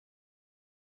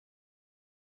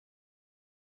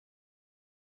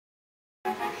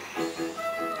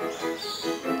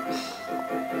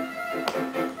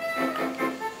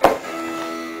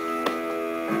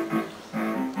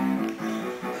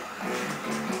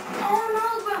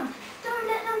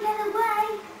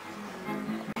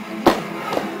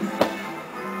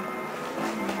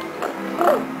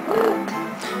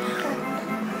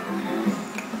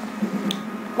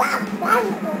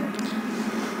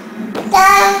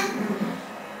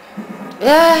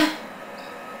Yeah.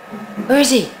 Where is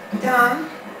he? Done.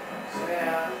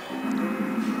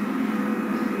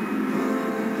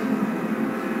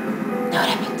 Now what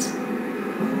happens?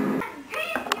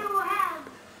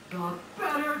 Got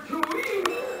better to eat.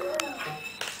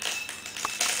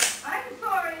 I'm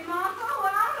sorry, Martha. We're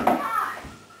out of time.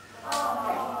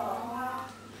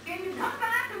 Can you come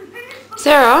back and finish the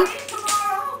Sarah?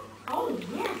 tomorrow? Oh,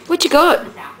 yes. What you got?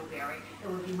 Miss Appleberry. It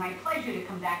would be my pleasure to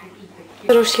come back and eat the kids.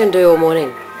 What else can you do all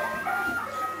morning?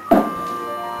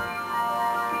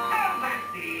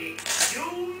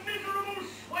 You miserable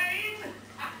swain!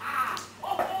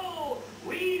 Oh,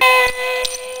 we...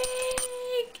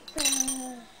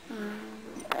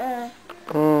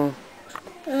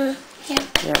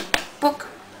 Yeah. Book.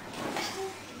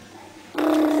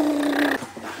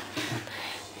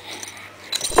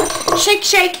 Shake,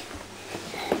 shake.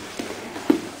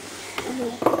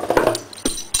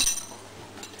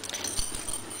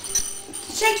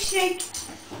 Shake, shake.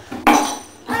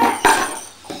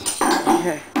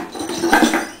 Okay.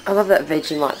 I love that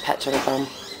Vegemite patch on the bum.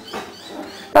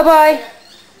 Bye-bye.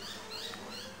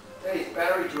 Hey,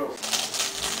 battery drill.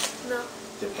 No.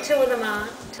 Two of them are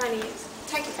tiny.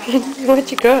 Take it back.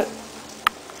 What you got?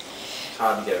 It's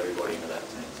hard to get everybody into that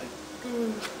same thing.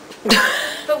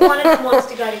 But one of them wants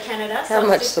to go to Canada, so How it's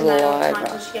much just to a matter of lie, time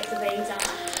till but- she gets a visa.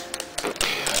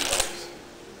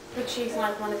 But she's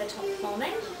like one of the top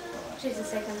performing. She's the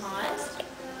second highest.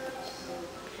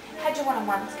 How'd you want them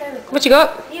once? Go with What you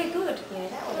got? Yeah, good. Yeah,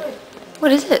 that was good.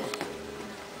 What is it?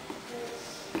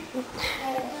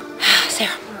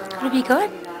 Sarah, what have you got?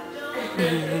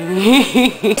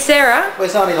 Sarah?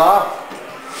 Where's Honey Laugh?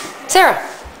 Sarah,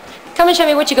 come and show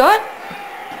me what you got.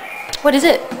 What is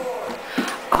it?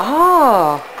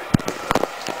 Oh.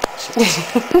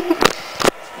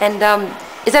 And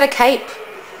is that a cape?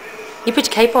 You put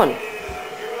your cape on.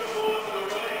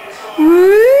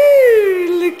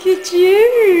 Woo, look at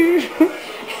you.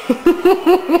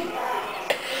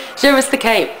 Show us the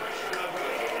cape.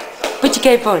 Put your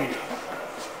cape on.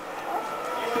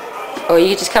 Or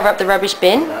you just cover up the rubbish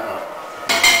bin.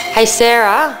 Hey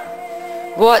Sarah,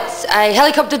 what's a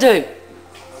helicopter do?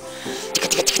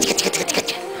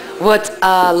 What's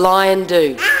a lion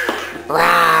do?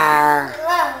 Rawr.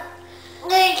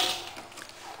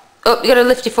 Oh, you gotta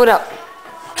lift your foot up.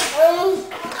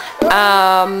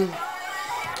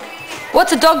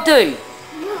 What's a dog do?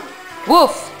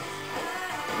 Woof.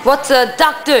 What's a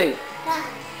duck do?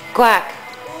 Quack.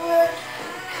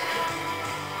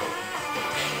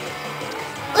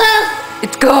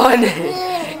 It's gone.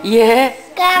 Yeah?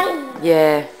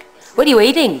 Yeah. What are you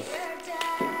eating?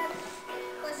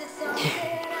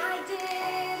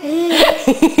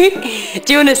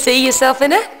 Do you want to see yourself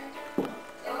in it?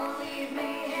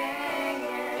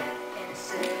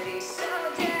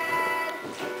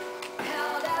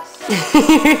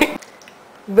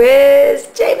 Where's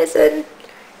Jameson?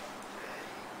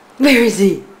 Where is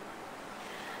he?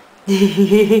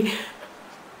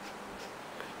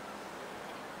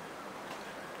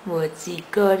 What's he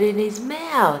got in his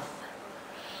mouth?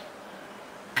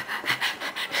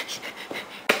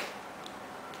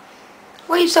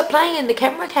 Well, you stopped playing and the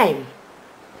camera came.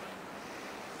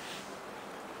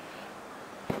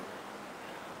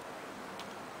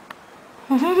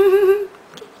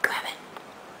 Grab it.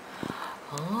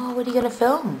 Oh, what are you going to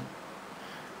film?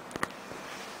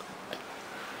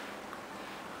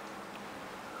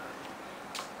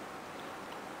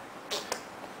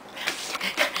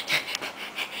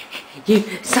 You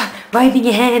start waving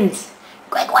your hands.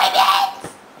 Quick, wave your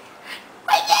hands.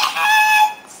 Wave your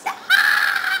hands.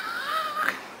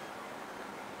 Ah.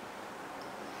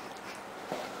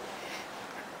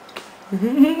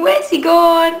 Where's he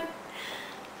gone?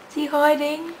 Is he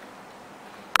hiding?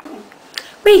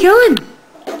 Where are you going?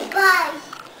 Bye.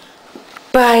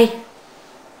 Bye.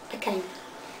 Okay.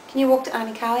 Can you walk to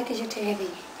Auntie Karley because you're too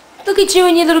heavy? Look at you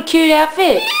in your little cute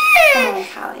outfit. Come on,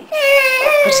 Karley.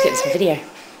 I'll just get some video.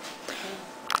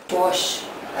 Wash.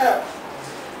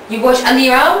 You wash under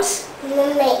your arms?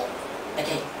 Mommy.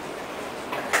 Okay.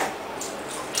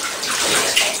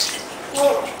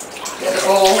 Get it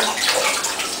all.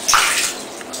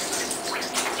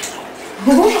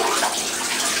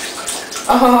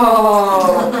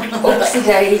 Oh, oopsie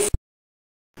days.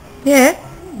 Yeah,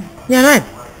 I know.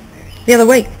 The other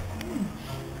week.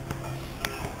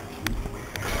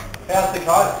 How's the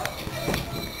kite?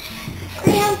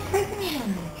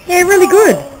 Yeah, really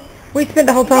good. We spent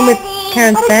the whole time with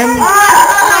Karen's family.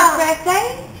 Oh,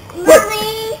 birthday. What?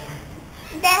 Mommy.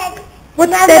 Dad.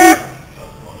 What's Mama.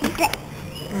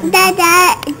 Daddy?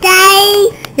 Daddy.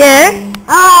 Yeah?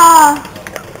 Oh.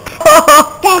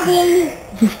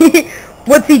 Daddy.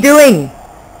 What's he doing?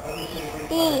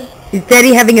 Is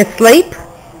Daddy having a sleep?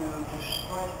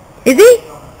 Is he?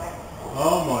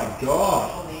 Oh my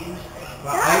God.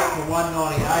 Well, 8 for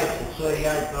 198 for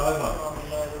 38 over.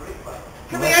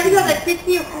 Come here, have you got that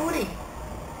 50 or 40?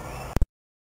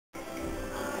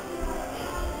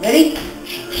 Ready?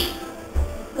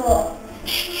 Go.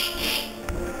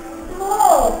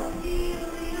 Go.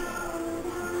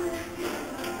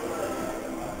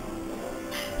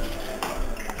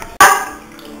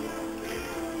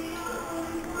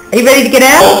 Are you ready to get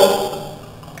out?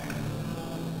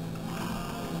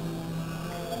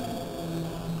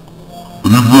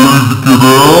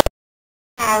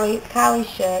 Karley's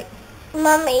shirt.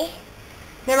 Mummy.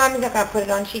 No, Mummy's not going to put it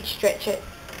on. She'd stretch it.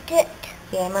 Good.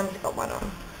 Yeah, Mummy's got one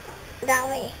on.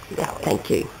 Mommy. Yeah, thank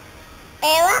you.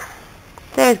 Ella.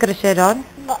 Sarah's got a shirt on.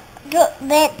 Good.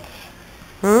 Bed.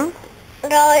 Hmm?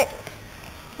 Good.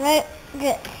 Good.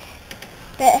 Good.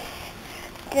 Good.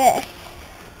 Good.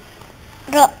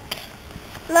 Good.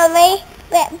 Mummy.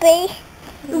 Baby.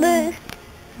 Boo.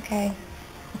 Okay.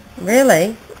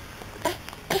 Really?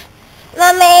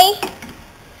 Mummy.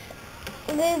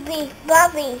 Baby.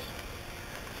 Bobby.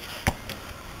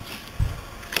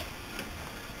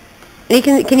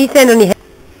 Can you stand on your head?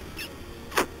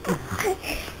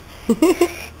 This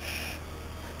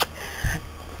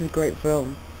is a great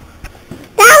film.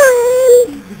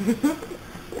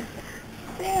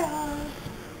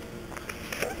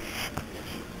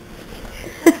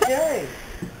 Joe.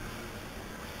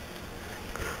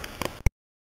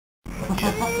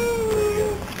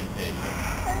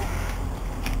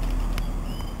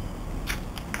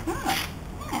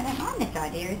 I don't mind this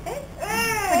idea, is it?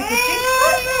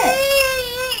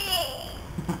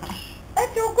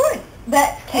 That's all good.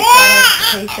 That's Take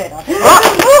that t-shirt off.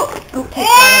 Go take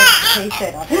that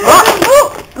t-shirt off.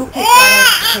 Go take that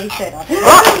t-shirt off.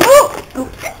 Go.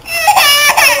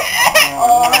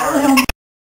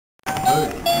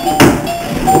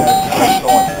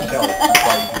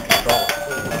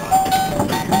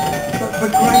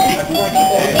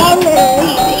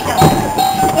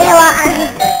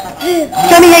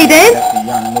 Show me how you dance. That's the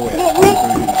young lawyer.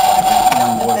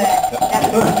 Young lawyer.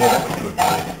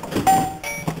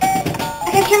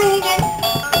 Okay, show me how you dance.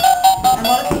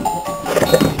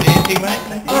 Dancing, mate?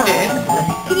 You dance?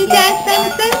 Can you dance,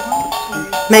 Jameson?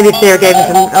 Maybe if Sarah gave us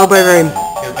some elbow room.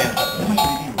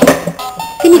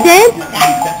 Can you dance?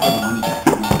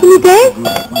 Can you dance?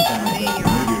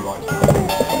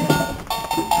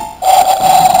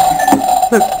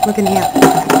 Look in here.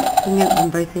 Bring them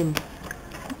both in.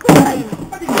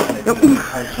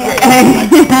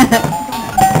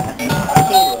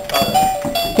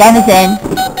 Jameson.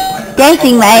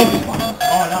 Dancing, mate.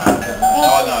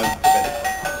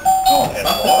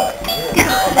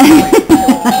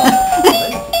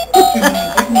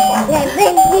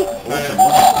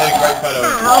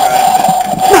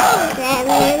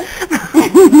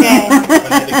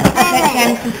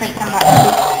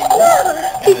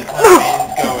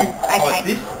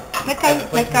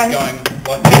 Let's go.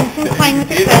 Jameson's playing with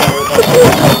the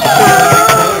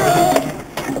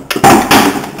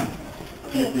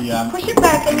Push it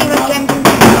back and you let Jameson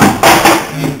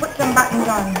put some buttons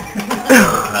on.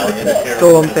 It's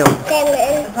all on film.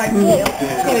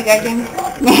 Here we go, James.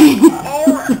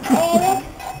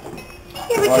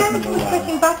 Yeah, but Jameson's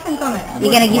pressing buttons on it.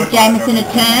 You're going to give Jameson a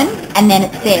turn, and then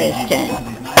it's Sarah's turn.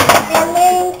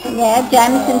 Yeah,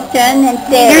 Jameson's turn, then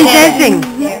Sarah's He's turn. dancing.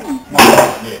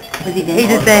 Was he He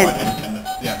just danced.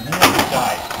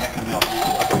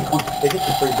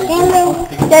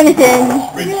 Jameson.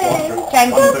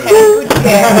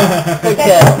 Good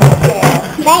girl.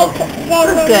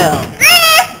 Good girl.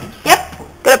 Yep,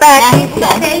 got it back.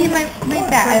 Now, Okay, you move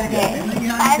that over there.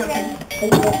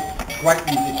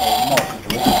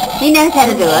 he knows how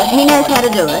to do it. He knows how to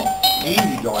do it. He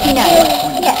knows.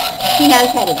 He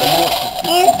knows how to do it.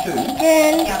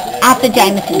 After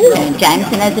Jameson's turn.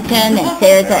 Jameson has a turn, then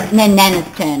Sarah's a, and then Nana's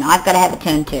turn. I've got to have a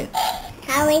turn too.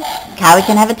 Karley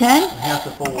can have a turn?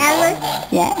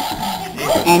 Yeah.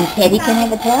 And Teddy can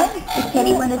have a turn? Does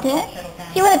Teddy want a turn?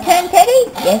 Do you want a turn,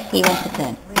 Teddy? Yes, he wants a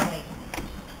turn.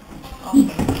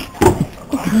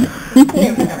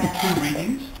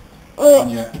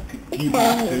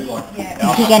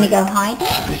 Is he going to go hiding?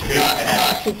 Is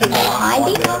he going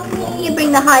hiding? You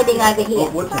bring the hiding over here.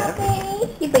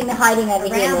 You bring the hiding over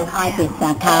here and we'll hide with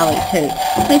Karley too.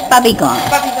 Where's Bubby gone?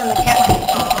 Bubby's on the couch.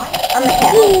 On the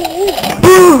couch.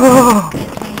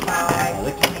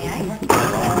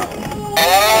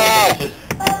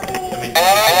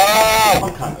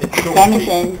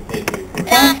 Jameson.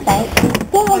 Thanks, babe.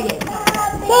 Dad.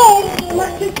 Dad.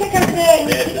 Check over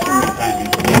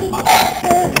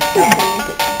there.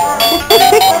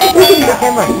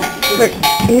 camera. Look,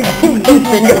 he's sitting over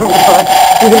there.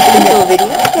 We're going to do a video.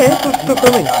 Yeah, still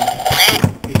filming.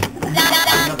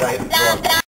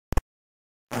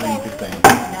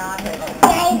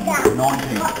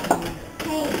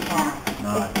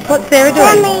 What's Sarah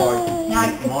doing?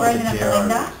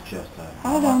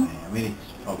 Hold on. I mean,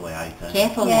 it's probably 18.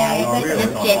 Careful now,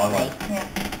 just gently.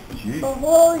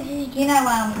 You know,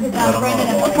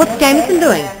 what's Jameson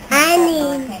doing? Honey.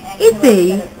 Is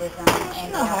he?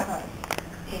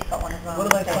 What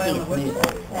are they playing with?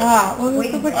 Oh, well,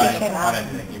 we'll put a t-shirt on.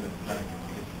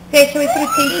 Yeah, shall we put a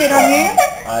t-shirt on here?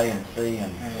 A and C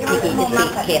and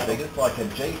it's like a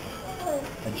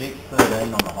Jeep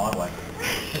 13 on the highway.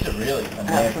 Is it really? And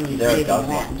there it goes.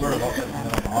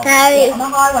 Karley. On the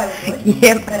highway,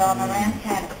 yep. But on around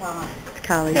town at times.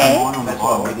 Karley. Yeah. Do you want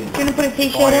to put a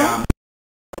t-shirt on?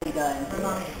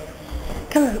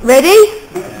 Come on, ready?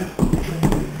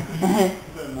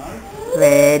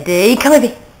 Ready? Come over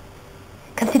here.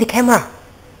 Come see the camera.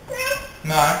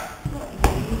 No.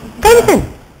 Jameson.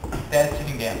 Dad's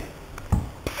sitting down.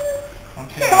 I'm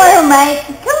sitting Come on, mate.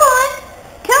 Come on.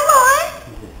 Come on.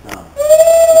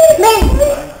 Man.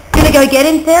 You gonna go get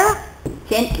him, Sarah?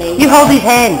 Gently. You hold his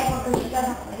hand.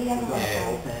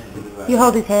 You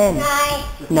hold his hand.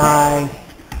 No.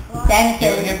 Jameson.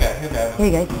 Here we Here go.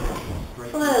 you go.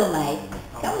 Slow, mate.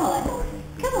 Come on.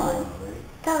 Come on.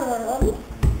 Come on.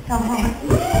 Come on.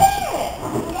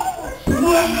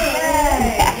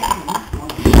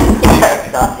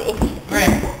 Sausage.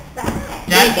 Graham.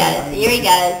 Here he goes. Here he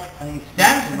goes.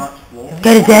 Go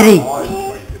to Daddy.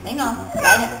 Hang on.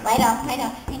 Wait on. Hang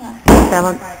on.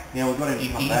 Balance. Yeah, we've got him to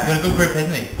come He's back. got a good grip,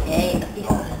 hasn't he? Yeah, he's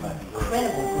got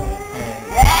incredible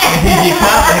grip. You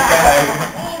can't let go.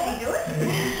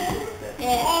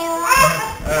 Yeah.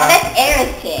 Oh, that's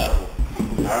Era's chair.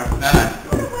 No.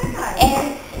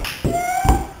 Era's.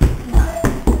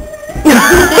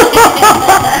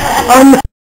 Oh no.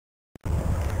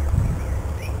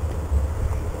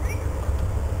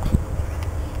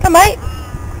 Come, mate.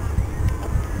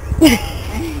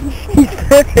 He's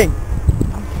surfing.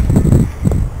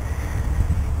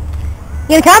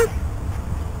 You gonna come?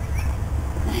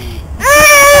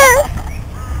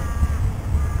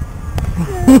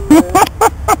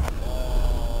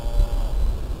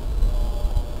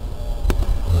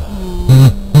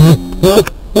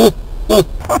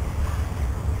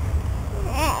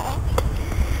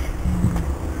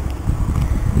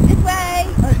 This way.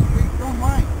 Wrong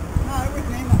way. No, with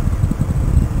Nemo.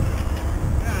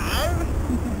 No.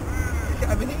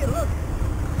 Over here, look.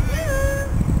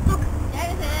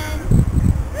 Jameson.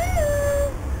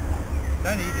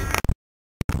 Don't eat it.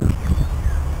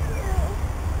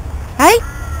 Hey?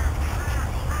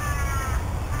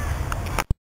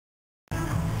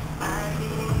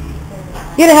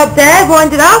 You gonna help Dad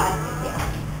wind it up?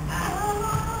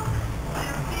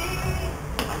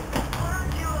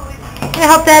 You gonna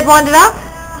help Dad wind it up?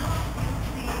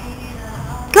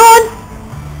 Go on.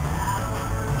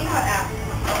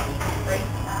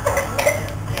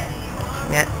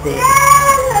 That's it.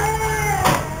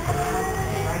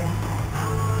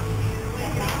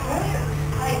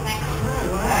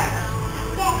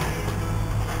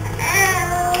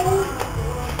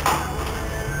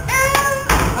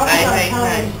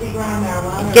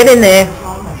 Get in there.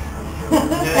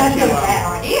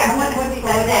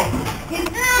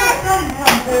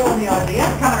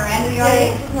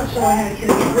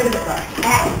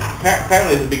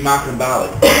 Apparently there's a big market in Bali.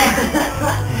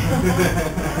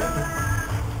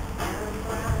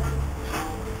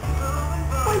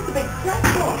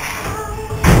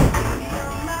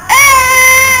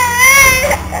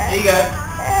 Here you go.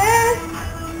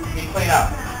 You clean up.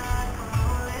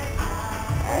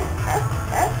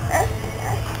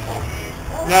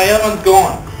 No, the other one's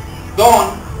gone. Gone.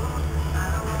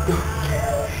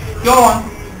 Gone.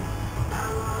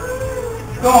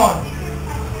 Gone.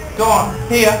 Gone.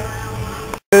 Here.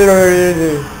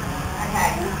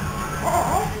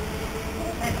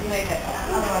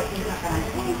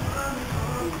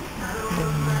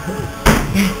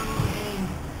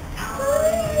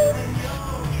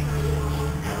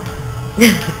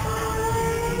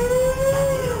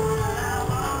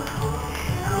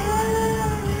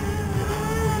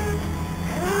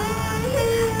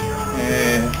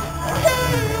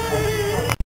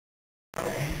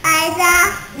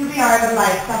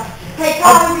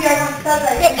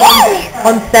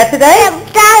 On Saturday?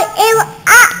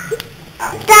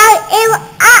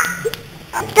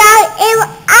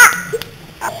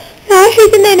 No,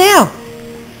 who's in there now?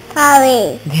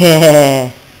 Karley.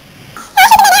 Yeah.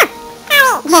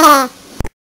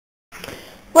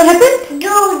 What happened?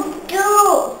 Do.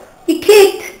 You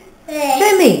kicked?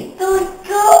 Show me. Do.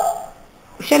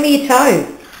 me your toe.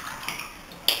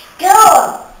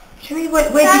 Go. Show me where I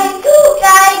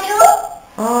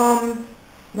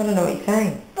don't know what you're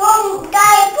saying.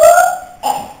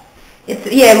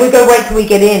 Yeah, we go wait till we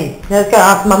get in. Let's go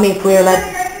ask Mummy if we're allowed.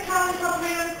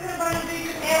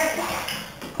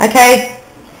 Okay.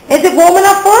 Is it warm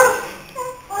enough for us?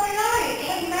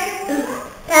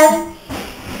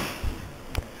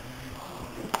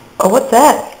 Oh, what's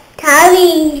that?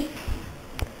 Karley.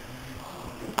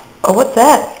 Oh, what's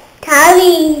that?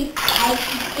 Karley.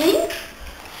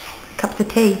 Cups of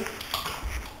tea.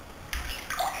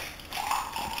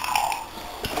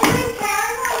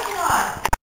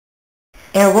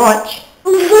 Air watch.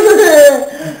 You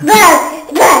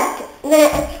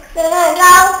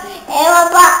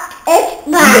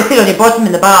can sit on your bottom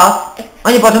in the bath.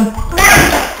 On your bottom.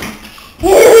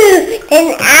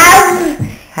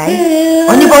 Hey.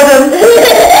 On your bottom.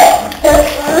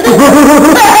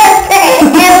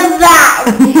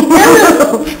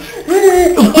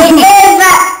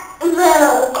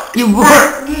 You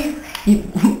what?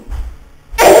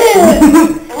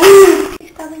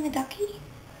 He's grabbing a ducky.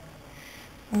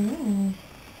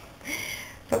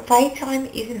 But playtime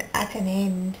isn't at an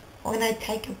end when I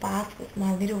take a bath with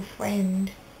my little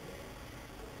friend.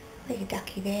 There's a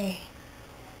ducky there.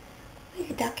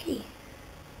 Where's a ducky?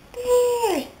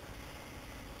 There.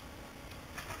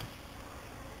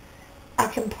 I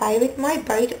can play with my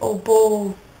boat or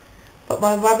ball, but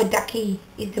my rubber ducky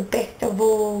is the best of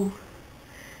all.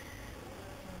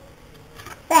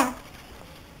 There.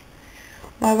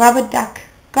 My rubber duck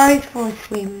goes for a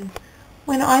swim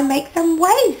when I make some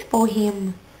waves for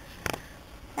him.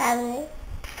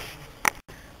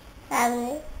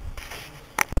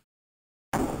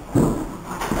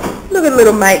 Look at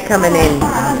little mate coming in.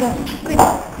 How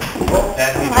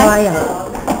are you?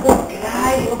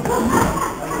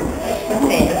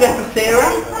 Is that for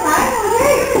Sarah?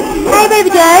 Hey, baby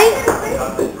Jay.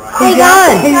 How you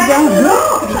going?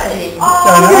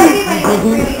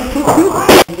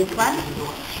 This one?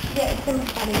 Yeah, it's in the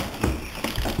study.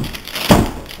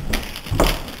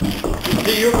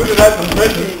 You're good at open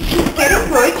presents. She's getting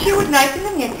good. She wouldn't open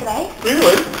them yesterday.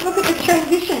 Really? Look at the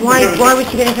transition. Why was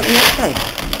she getting something yesterday?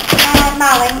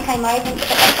 Marlene came over and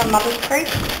got that from Mother's Creek.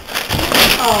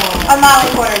 Oh.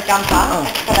 Marlene bought her a jumper. I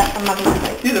got that from Mother's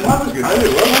Creek. Yeah, the mother's good. They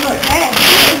do well, don't they? Yeah.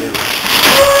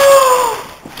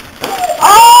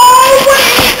 Oh, what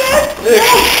is this?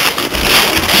 Yeah.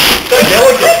 So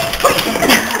delicate.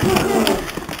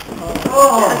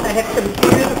 Oh, I have some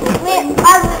beautiful things.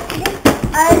 Mum?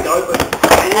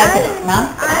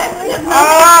 Oh,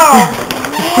 wow.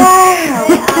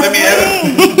 Let me have it.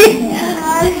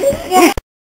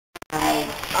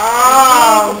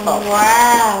 Oh,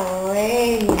 wow.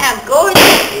 How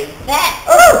gorgeous is that?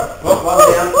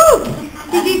 One down.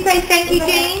 Did you say thank you,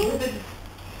 Jane?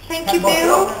 Thank you,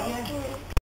 Bill.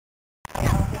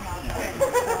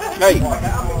 Hey.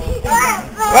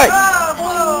 Right.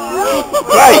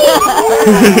 Right.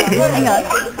 Hang on.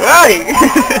 Right.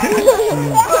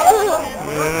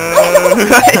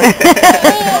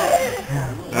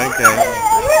 Okay.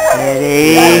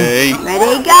 Ready?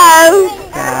 Ready, go!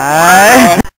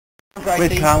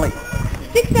 Where's Karley?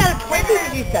 6 out of 20,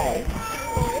 did you say?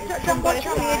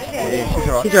 Yeah, she's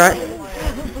alright. She's alright.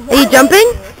 Are you jumping?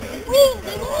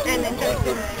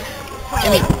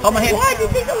 Amy, hold my hand. Why do you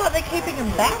think they're keeping them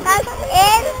back?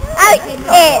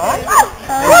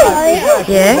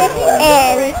 Yeah?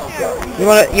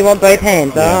 You want both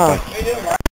hands? Oh.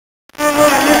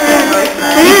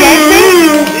 Are you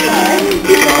dancing?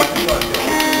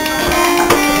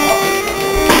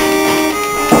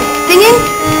 Singing?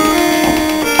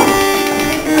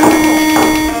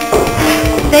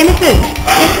 Same as this.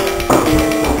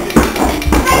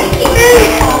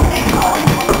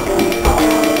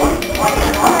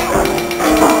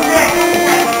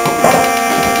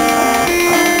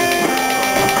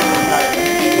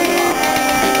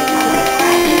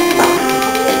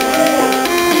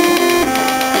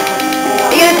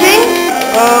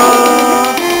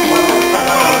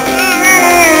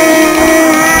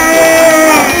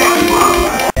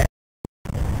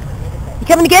 You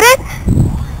coming to get it?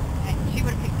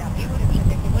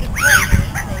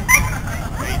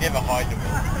 You never hide them.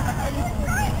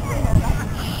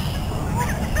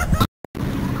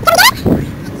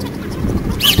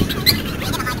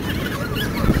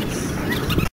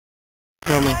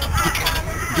 Tell me.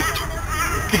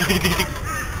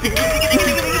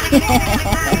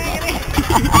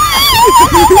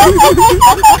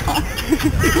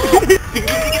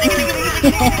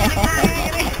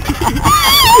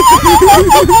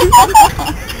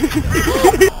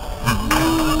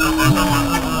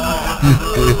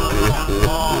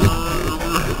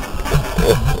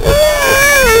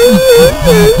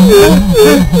 Good.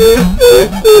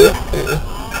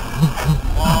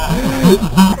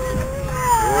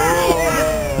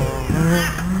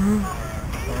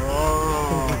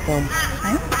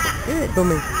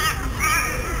 Booming.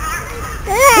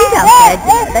 These outside,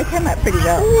 they come up pretty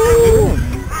well.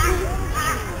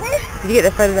 Did you get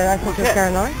the photo that I sent to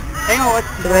Caroline? Hang on, what's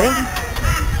the wedding?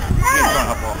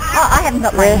 Oh, I haven't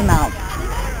got my email.